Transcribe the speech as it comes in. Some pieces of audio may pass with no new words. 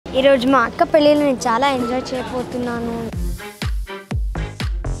ఈరోజు మా అక్క పెళ్ళిలో నేను చాలా ఎంజాయ్ చేయబోతున్నాను.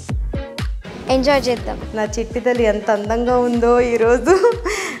 ఎంజాయ్ చేద్దాం. నా చిట్టి తల్లి ఎంత అందంగా ఉందో ఈరోజు.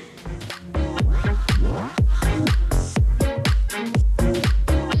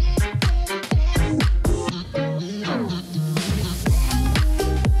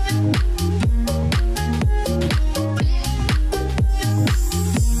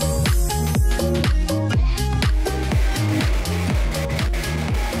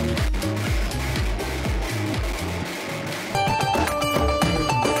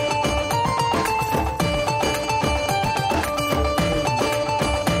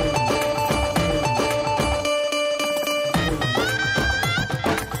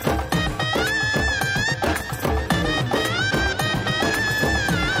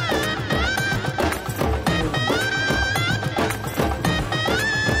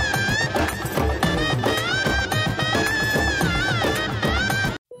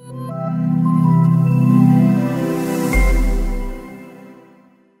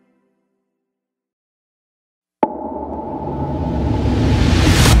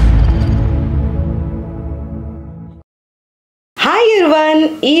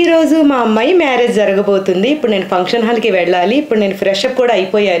 ఈ రోజు మా అమ్మాయి మ్యారేజ్ జరగబోతుంది. ఇప్పుడు నేను ఫంక్షన్ హాల్కి వెళ్ళాలి. ఇప్పుడు నేను ఫ్రెష్ అప్ కూడా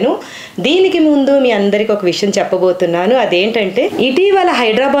అయిపోయాను. దీనికి ముందు మీ అందరికి ఒక విషయం చెప్పబోతున్నాను. అదేంటంటే ఇటీవల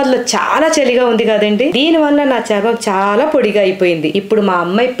హైదరాబాద్ లో చాలా చలిగా ఉంది కదండి. దీనివల్ల నా చర్మం చాలా పొడిగా అయిపోయింది. ఇప్పుడు మా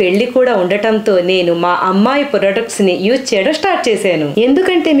అమ్మాయి పెళ్లి కూడా ఉండటంతో నేను మా అమ్మాయి ప్రొడక్ట్స్ ని యూజ్ చేయడం స్టార్ట్ చేశాను.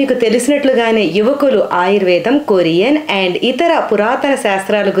 ఎందుకంటే మీకు తెలిసినట్లుగానే యువకులు ఆయుర్వేదం, కొరియన్ అండ్ ఇతర పురాతన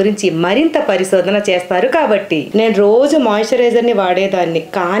శాస్త్రాల గురించి మరింత పరిశోధన చేస్తారు. కాబట్టి నేను రోజు మాయిశ్చరైజర్ ని వాడేదాన్ని.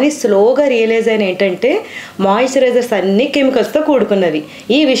 కానీ స్లోగా రియలైజ్ అయిన ఏంటంటే మాయిశ్చరైజర్స్ అన్ని కెమికల్స్తో కూడుకున్నవి.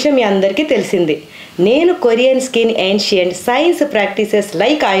 ఈ విషయం మీ అందరికీ తెలిసింది. నేను Korean skin ancient science practices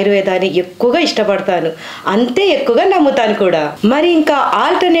like ఆయుర్వేదాన్ని ఎక్కువగా ఇష్టపడతాను, అంతే ఎక్కువగా నమ్ముతాను కూడా. మరి ఇంకా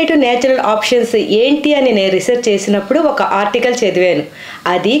ఆల్టర్నేటివ్ నేచురల్ ఆప్షన్స్ ఏంటి అని నేను రీసెర్చ్ చేసినప్పుడు ఒక ఆర్టికల్ చదివాను.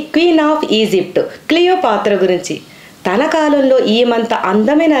 అది క్వీన్ ఆఫ్ ఈజిప్ట్ క్లియోపాత్ర గురించి. తన కాలంలో ఈమంత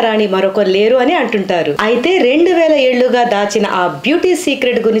అందమైన రాణి మరొకరు లేరు అని అంటుంటారు. అయితే 2000 ఏళ్లుగా దాచిన ఆ బ్యూటీ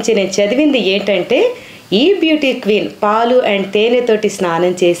సీక్రెట్ గురించి నేను చదివింది ఏంటంటే ఈ బ్యూటీ క్వీన్ పాలు అండ్ తేనెతోటి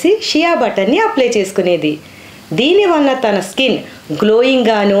స్నానం చేసి షియా బటర్ని అప్లై చేసుకునేది. దీనివల్ల తన స్కిన్ గ్లోయింగ్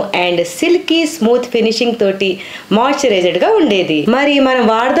గాను అండ్ సిల్కీ స్మూత్ ఫినిషింగ్ తోటి మాయిశ్చరైజ్డ్ గా ఉండేది. మరి మనం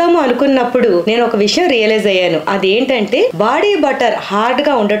వాడదాము అనుకున్నప్పుడు నేను ఒక విషయం రియలైజ్ అయ్యాను. అదేంటంటే బాడీ బటర్ హార్డ్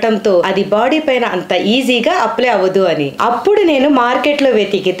గా ఉండటంతో అది బాడీ పైన అంత ఈజీగా అప్లై అవ్వదు అని. అప్పుడు నేను మార్కెట్ లో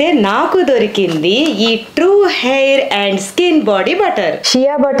వెతికితే నాకు దొరికింది ఈ true hair and skin body butter.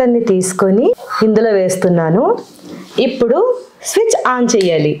 Shea butter ని తీసుకొని ఇందులో వేస్తున్నాను. ఇప్పుడు స్విచ్ ఆన్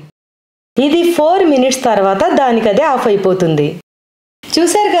చేయాలి. ఇది 4 మినిట్స్ తర్వాత దానికదే ఆఫ్ అయిపోతుంది.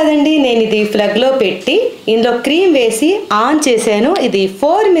 చూసారు కదండి, నేను ఇది ప్లగ్ లో పెట్టి ఇందులో క్రీమ్ వేసి ఆన్ చేశాను. ఇది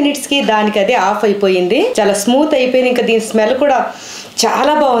 4 మినిట్స్ కి దానికదే ఆఫ్ అయిపోయింది. చాలా స్మూత్ అయిపోయింది. ఇంకా దీని స్మెల్ కూడా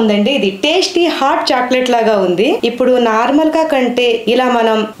చాలా బాగుందండి. ఇది టేస్టీ హాట్ చాక్లెట్ లాగా ఉంది. ఇప్పుడు నార్మల్ గా కంటే ఇలా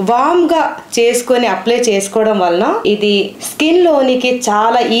మనం వామ్ గా చేసుకొని అప్లై చేసుకోవడం వలన ఇది స్కిన్ లోనికి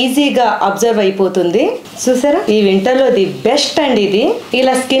చాలా ఈజీగా అబ్జర్వ్ అయిపోతుంది. చూసారా, ఈ వింటర్ లో ది బెస్ట్ అండి. ఇది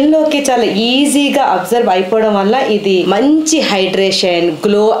ఇలా స్కిన్ లోకి చాలా ఈజీగా అబ్జర్వ్ అయిపోవడం వల్ల ఇది మంచి hydration,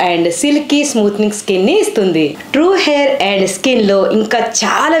 glow and silky smoothening skin ని ఇస్తుంది. ట్రూ హెయిర్ అండ్ స్కిన్ లో ఇంకా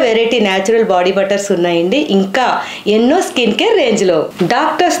చాలా వెరైటీ న్యాచురల్ బాడీ బటర్స్ ఉన్నాయండి. ఇంకా ఎన్నో స్కిన్ కేర్ రేంజ్ లో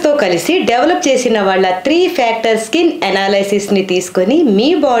డాక్టర్స్ తో కలిసి డెవలప్ చేసిన వాళ్ళ 3 ఫ్యాక్టర్ స్కిన్ అనాలిసిస్ ని తీసుకొని మీ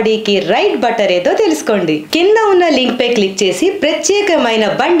బాడీకి రైట్ బటర్ ఏదో తెలుసుకోండి. కింద ఉన్న లింక్ పై క్లిక్ చేసి ప్రత్యేకమైన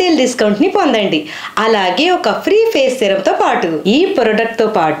బండిల్ డిస్కౌంట్ ని పొందండి. అలాగే ఒక ఫ్రీ ఫేస్ సిరమ్ తో పాటు ఈ ప్రొడక్ట్ తో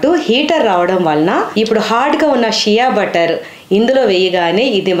పాటు హీటర్ రావడం వలన ఇప్పుడు హార్డ్ గా ఉన్న షియా బటర్ ఇందులో వేయగానే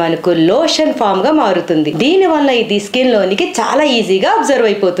ఇది మనకు లోషన్ ఫామ్ గా మారుతుంది. దీని వల్ల ఇది స్కిన్ లోనికి చాలా ఈజీగా అబ్జర్వ్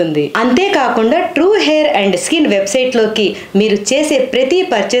అయిపోతుంది. అంతేకాకుండా true hair and skin website లోకి మీరు చేసే ప్రతి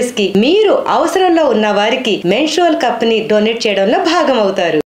పర్చేస్ కి మీరు అవసరంలో ఉన్న వారికి మెన్స్ట్రువల్ కప్ ని డొనేట్ చేయడంలో భాగం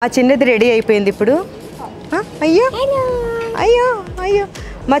అవుతారు. ఆ చిన్నది రెడీ అయిపోయింది ఇప్పుడు. అయ్యో అయ్యో అయ్యో,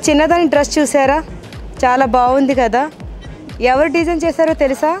 మా చిన్నదాని డ్రెస్ చూసారా, చాలా బాగుంది కదా. ఎవరు డిజైన్ చేశారో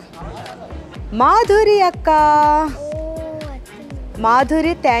తెలుసా? మాధురి అక్క.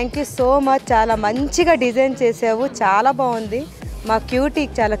 Madhuri, thank you so much. చాలా మంచిగా డిజైన్ చేసావు, చాలా బాగుంది. మా క్యూటీ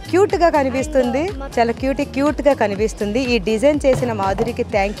చాలా క్యూట్గా కనిపిస్తుంది, చాలా క్యూట్గా కనిపిస్తుంది. ఈ డిజైన్ చేసిన మాధురికి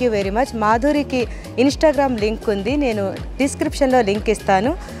thank you very much. మాధురికి Instagram link ఉంది, నేను డిస్క్రిప్షన్లో లింక్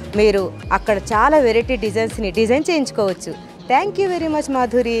ఇస్తాను. మీరు అక్కడ చాలా వెరైటీ డిజైన్స్ని డిజైన్ చేయించుకోవచ్చు. Thank you very much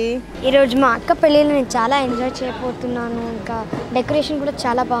Madhuri. ఈరోజు మా అక్క పెళ్ళిలో నేను చాలా ఎంజాయ్ చేయబోతున్నాను. ఇంకా డెకరేషన్ కూడా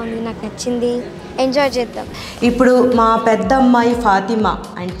చాలా బాగుంది, నాకు నచ్చింది. ఎంజాయ్ చేద్దాం. ఇప్పుడు మా పెద్ద అమ్మాయి ఫాతిమా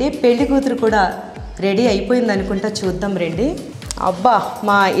అంటే పెళ్లి కూతురు కూడా రెడీ అయిపోయింది అనుకుంటా. చూద్దాం రండి. అబ్బా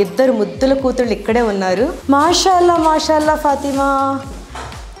మా ఇద్దరు ముద్దుల కూతుళ్ళు ఇక్కడే ఉన్నారు. మాషాల్లా మాషాల్లా ఫాతిమా,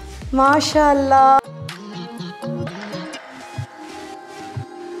 మాషాల్లా.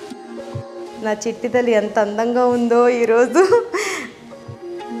 నా చిట్టి తల్లి ఎంత అందంగా ఉందో ఈరోజు.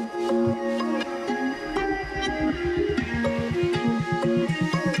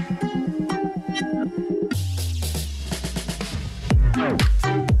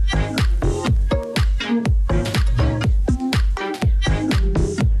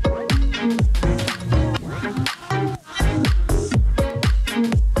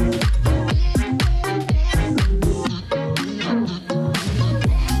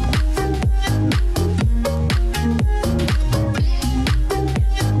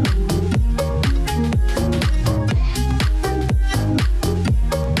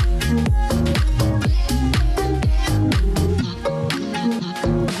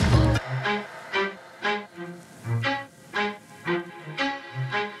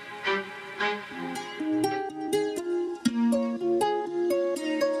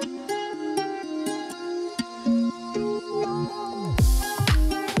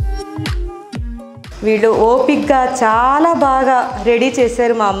 వీళ్ళు ఓపిక్గా చాలా బాగా రెడీ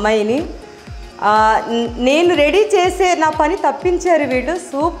చేశారు మా అమ్మాయిని. నేను రెడీ చేసే నా పని తప్పించారు వీళ్ళు.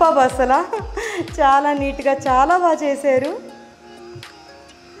 సూపర్, అసలు చాలా నీట్గా చాలా బాగా చేశారు.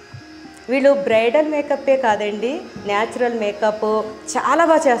 వీళ్ళు బ్రైడల్ మేకప్పే కాదండి, న్యాచురల్ మేకప్ చాలా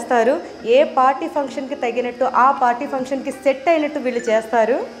బాగా చేస్తారు. ఏ పార్టీ ఫంక్షన్కి తగినట్టు ఆ పార్టీ ఫంక్షన్కి సెట్ అయినట్టు వీళ్ళు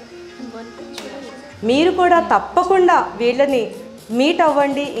చేస్తారు. మీరు కూడా తప్పకుండా వీళ్ళని మీట్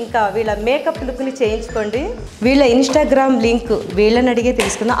అవ్వండి, ఇంకా వీళ్ళ మేకప్ లుక్ని చేయించుకోండి. వీళ్ళ ఇన్స్టాగ్రామ్ లింక్ వీళ్ళని అడిగే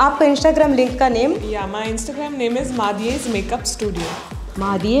తెలుసుకుందాం. आपका इंस्टाग्राम लिंक का name? Yeah, my Instagram name is Madhye's Makeup Studio.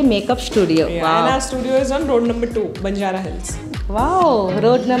 Madhye Makeup Studio. Yeah, wow. And our studio is on road number 2, Banjara Hills. Wow,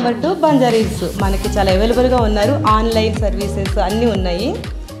 road number 2 Banjara hills. మనకి చాలా అవైలబుల్గా ఉన్నారు, online services అన్నీ ఉన్నాయి.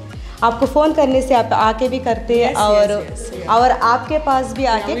 आपको phone करने से आप आके भी करते हैं, और आपके पास भी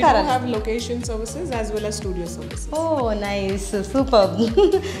आके we करा. do have location services as well as studio services. Oh, nice, super.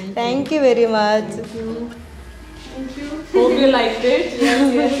 Thank you very much. Thank you. Hope you liked it.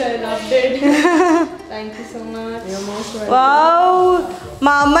 Yes, I loved it. Thank you so much. You're most welcome. Wow,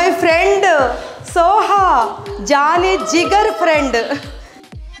 మా అమ్మాయి friend Soha, జానే Jigar friend.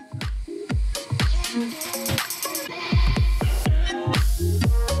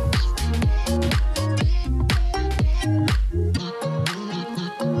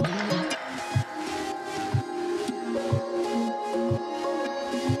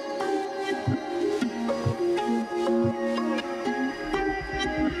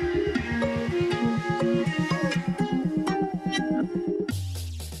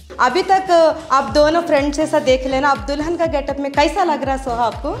 अभी तक आप दोनों friends जैसा देख लेना. अब दुल्हन का गेटअप में कैसा लग रहा है सोहा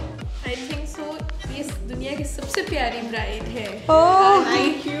आपको? आई थिंक सो ये दुनिया की सबसे प्यारी ब्राइड है. Oh,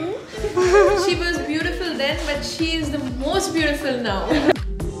 thank you. She was beautiful then but she is the most beautiful now.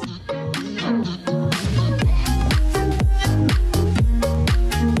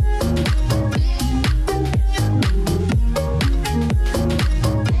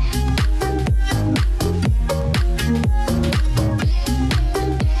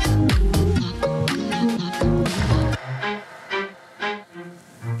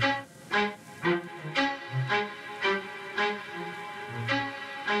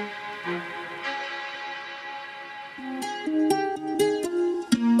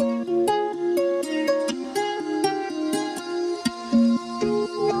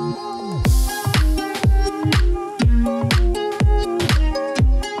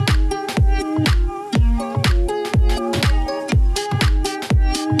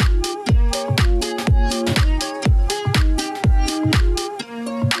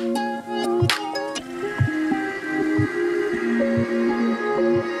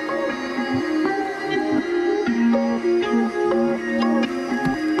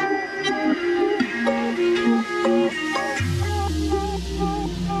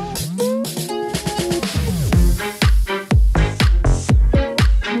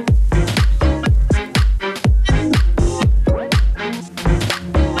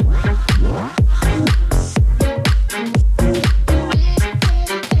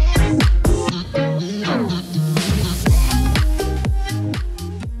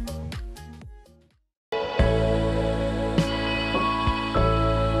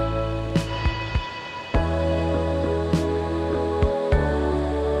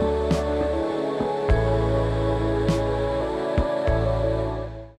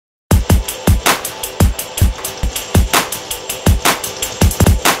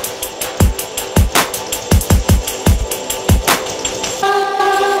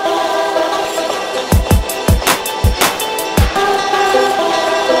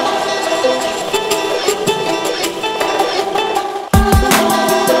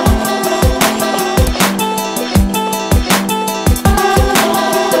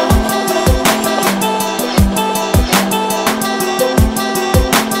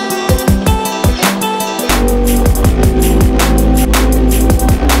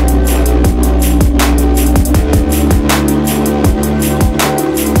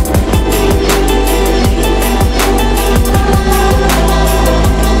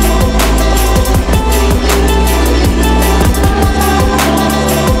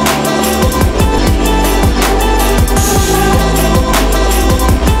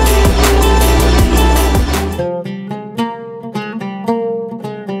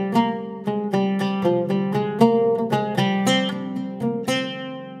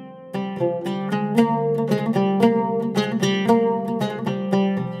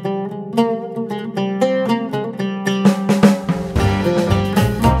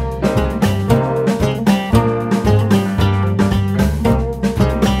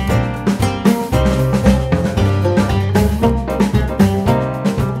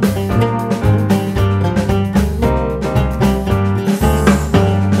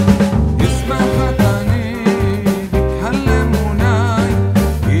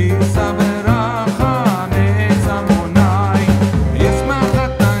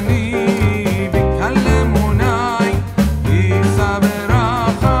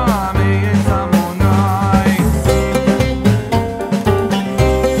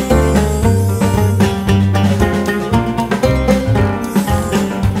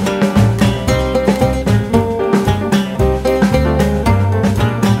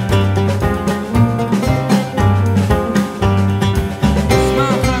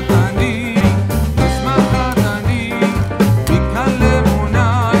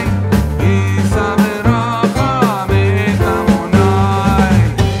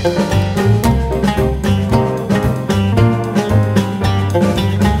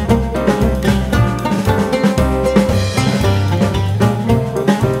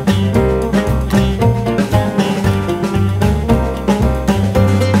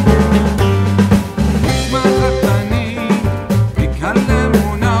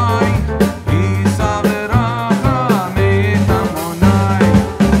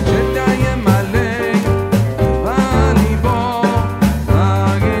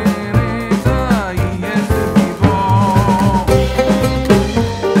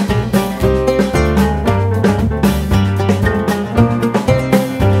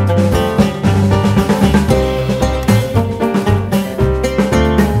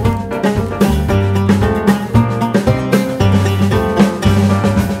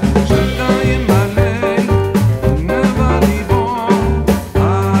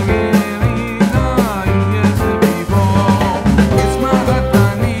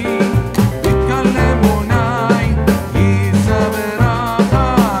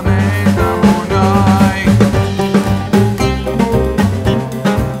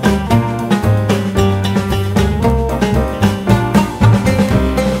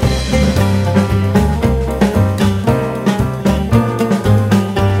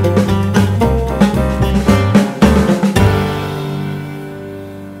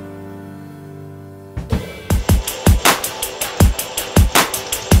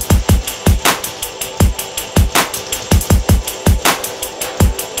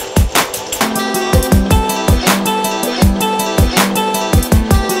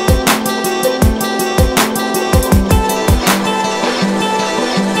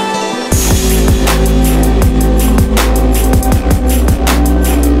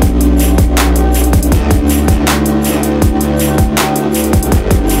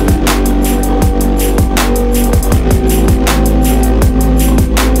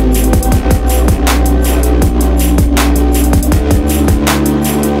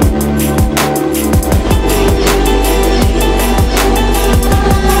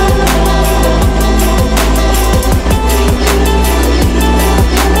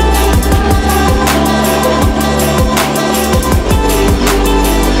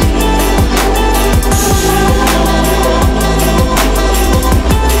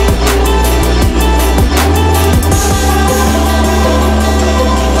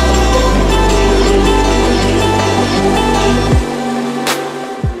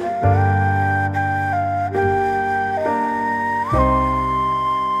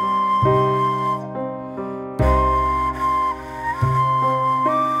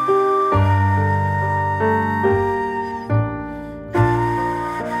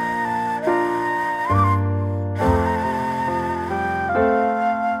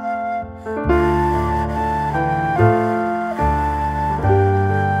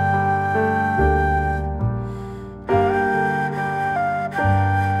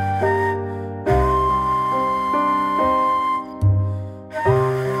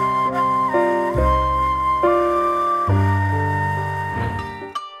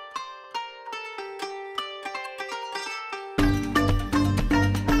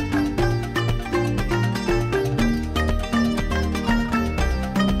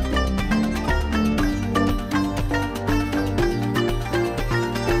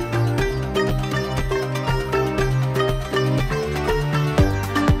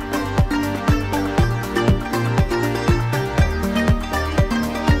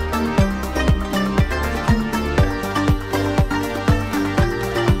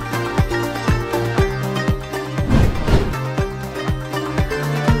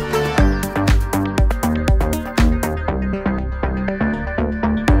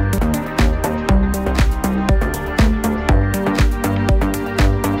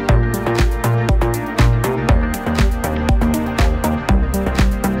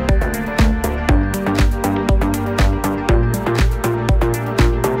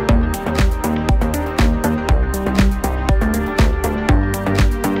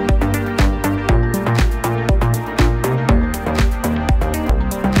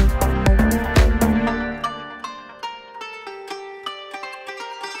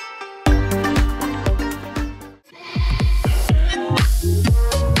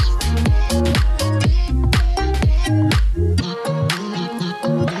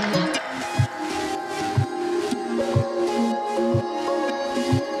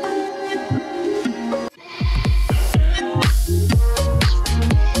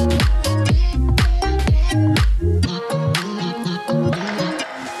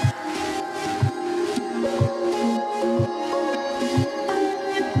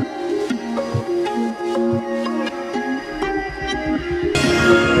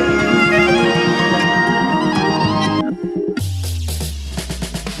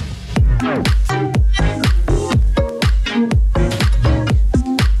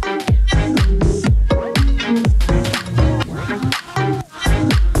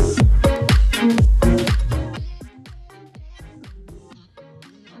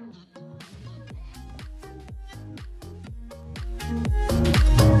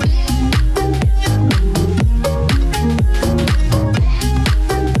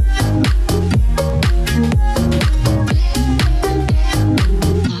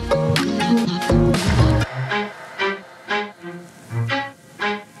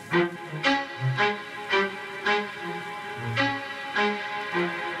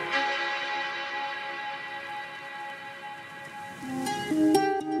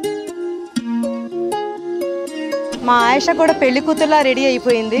 మా ఆయేష కూడా పెళ్లి కూతురులా రెడీ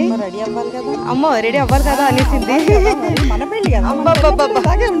అయిపోయింది. రెడీ అవ్వాలి కదా. అమ్మో రెడీ అవ్వాలి కదా అనేసింది. మన పెళ్లి కదా.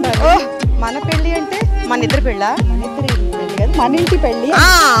 ఓ మన పెళ్లి అంటే మన ఇద్దరు పెళ్ళా? మన ఇంటి పెళ్లి.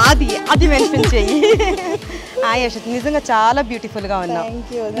 అది వినిపించేయి. ఆయేష నిజంగా చాలా బ్యూటిఫుల్ గా ఉన్నావు.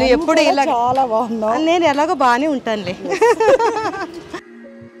 నువ్వు ఎప్పుడు ఇలా చాలా బాగున్నావు. నేను ఎలాగో బాగానే ఉంటానులే.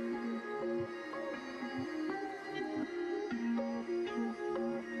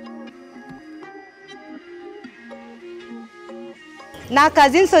 నా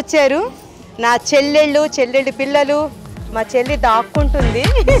కజిన్స్ వచ్చారు, నా చెల్లెళ్ళు పిల్లలు. మా చెల్లి దాక్కుంటుంది,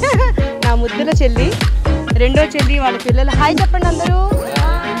 నా ముద్దుల చెల్లి, రెండో చెల్లి, వాళ్ళ పిల్లలు. హాయ్ చెప్పండి అందరూ.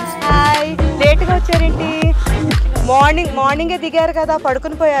 హాయ్. లేట్గా వచ్చారేంటి? మార్నింగే దిగారు కదా,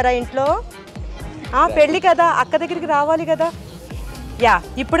 పడుకుని పోయారా ఇంట్లో? పెళ్ళి కదా, అక్క దగ్గరికి రావాలి కదా. యా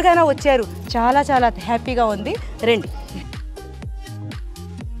ఇప్పుడుకైనా వచ్చారు, చాలా చాలా హ్యాపీగా ఉంది. రండి.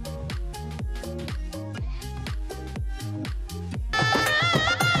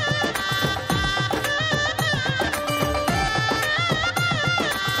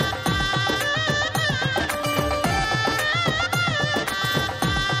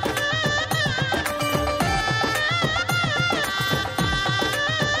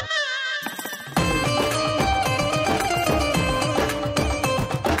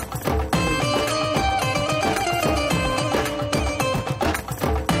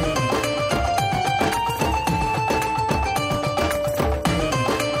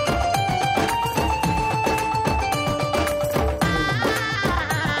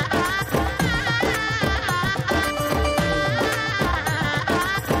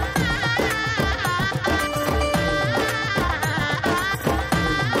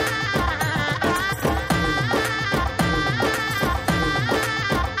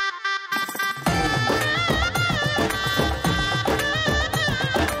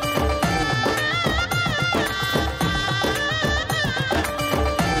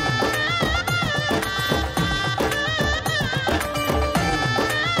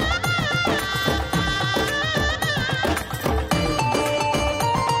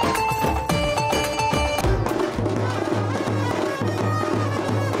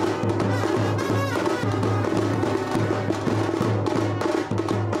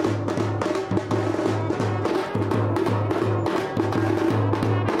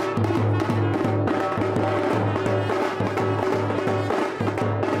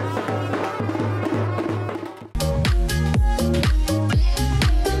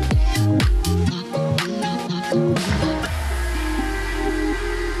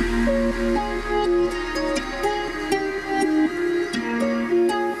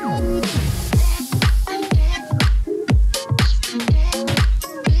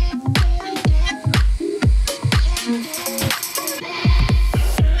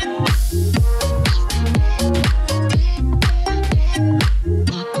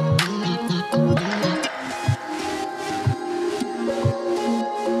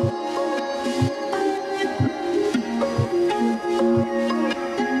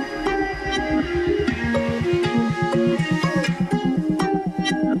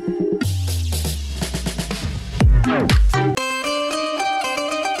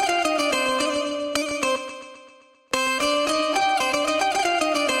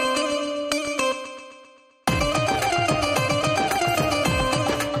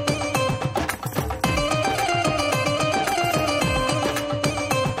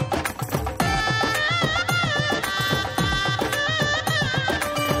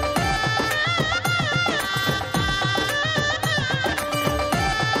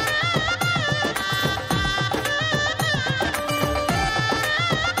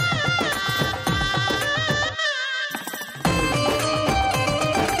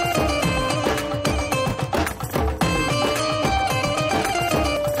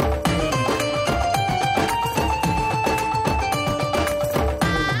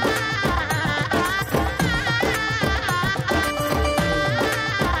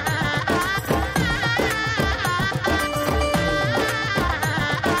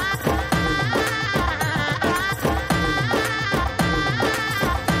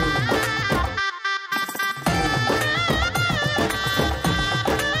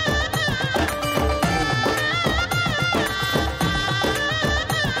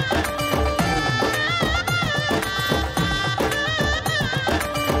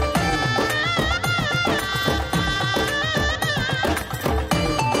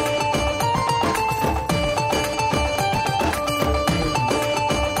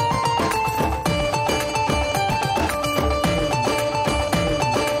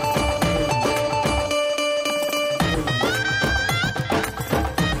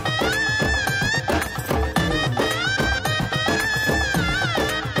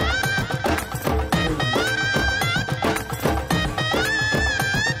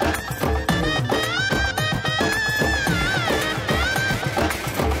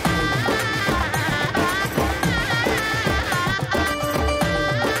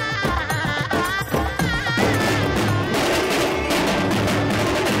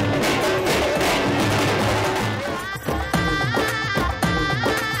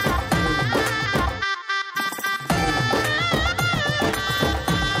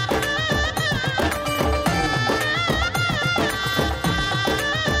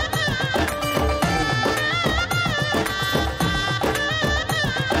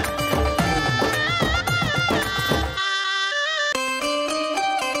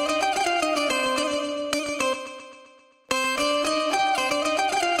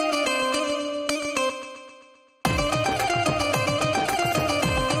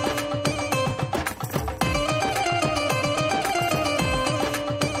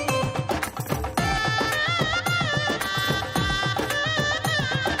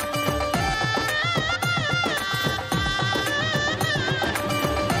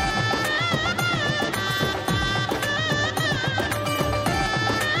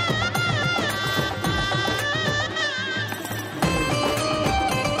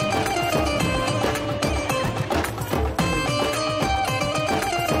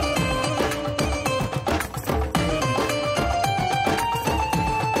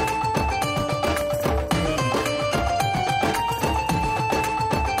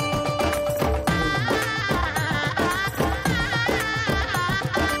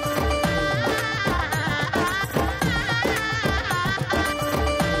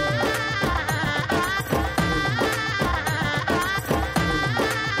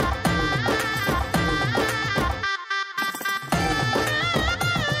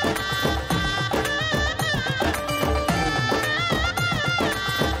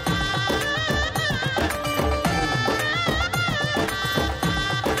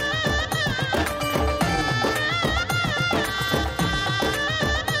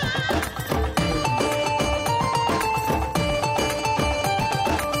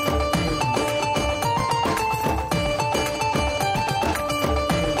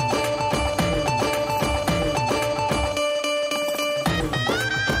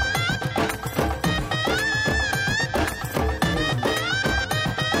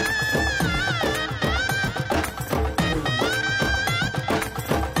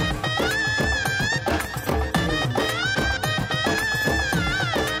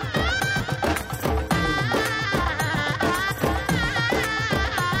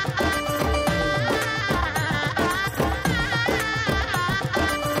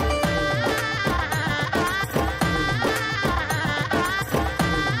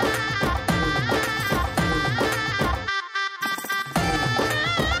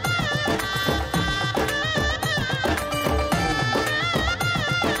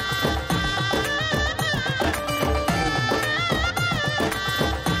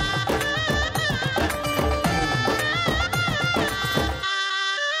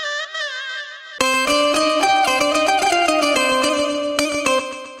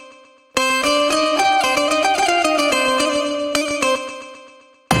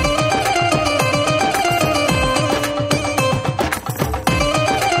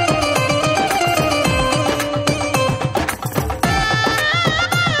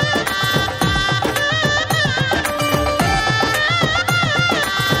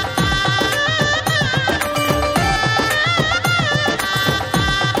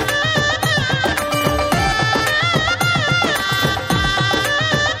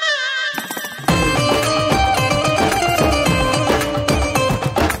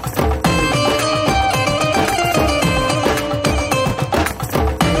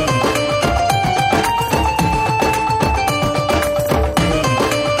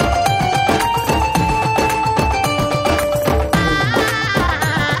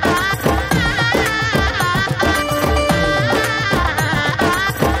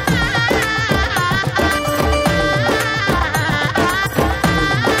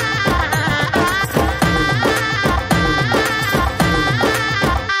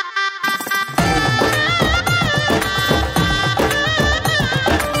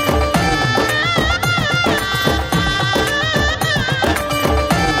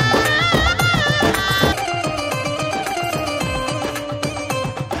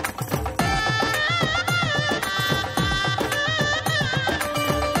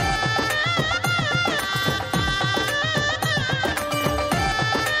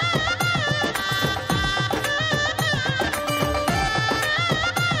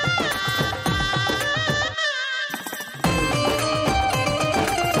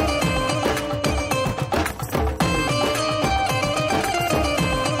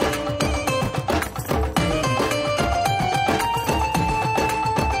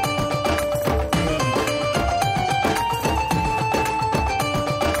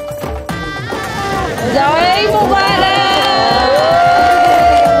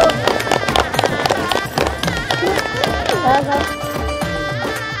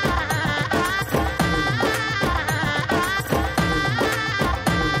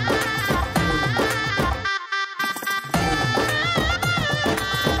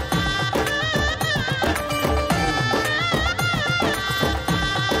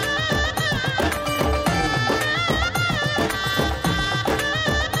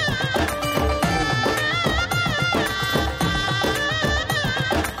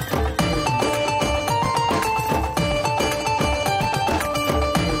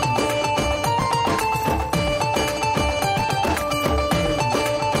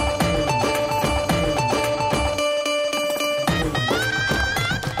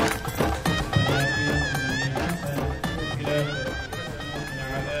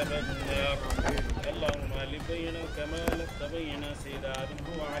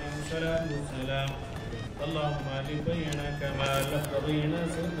 أبينا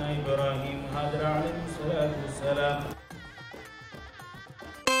سيدنا إبراهيم هاجر عليه الصلاة والسلام